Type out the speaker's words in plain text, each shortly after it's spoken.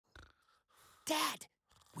Dad,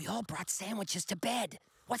 we all brought sandwiches to bed.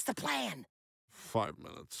 What's the plan? 5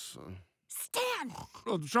 minutes. Stan!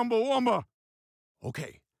 Chumbawamba!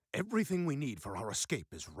 Okay, everything we need for our escape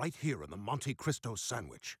is right here in the Monte Cristo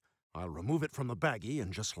sandwich. I'll remove it from the baggie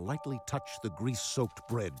and just lightly touch the grease-soaked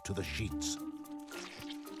bread to the sheets.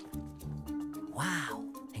 Wow,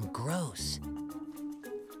 and gross.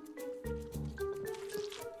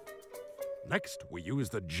 Next, we use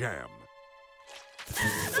the jam.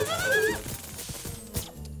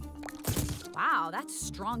 Wow, that's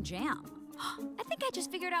strong jam. I think I just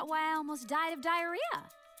figured out why I almost died of diarrhea.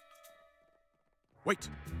 Wait,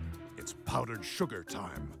 it's powdered sugar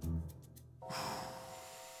time.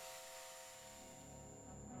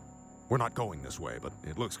 We're not going this way, but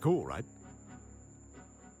it looks cool, right?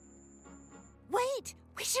 Wait,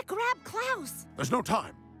 we should grab Klaus. There's no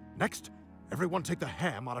time. Next, everyone take the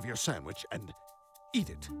ham out of your sandwich and eat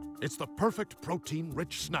it. It's the perfect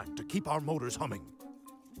protein-rich snack to keep our motors humming.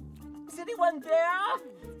 Is anyone there?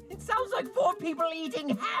 It sounds like 4 people eating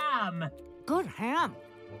ham. Good ham.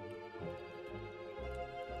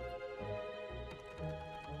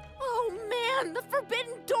 Oh man, the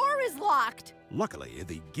forbidden door is locked. Luckily,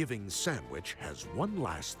 the giving sandwich has one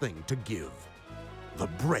last thing to give. The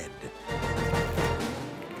bread.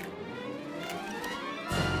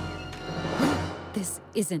 This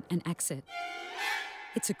isn't an exit.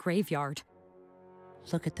 It's a graveyard.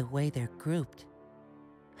 Look at the way they're grouped.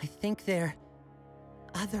 I think they're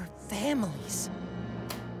other families.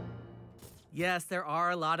 Yes, there are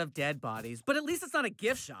a lot of dead bodies, but at least it's not a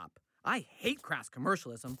gift shop. I hate crass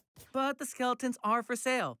commercialism, but the skeletons are for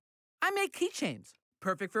sale. I make keychains,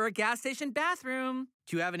 perfect for a gas station bathroom.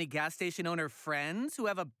 Do you have any gas station owner friends who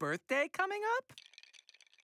have a birthday coming up?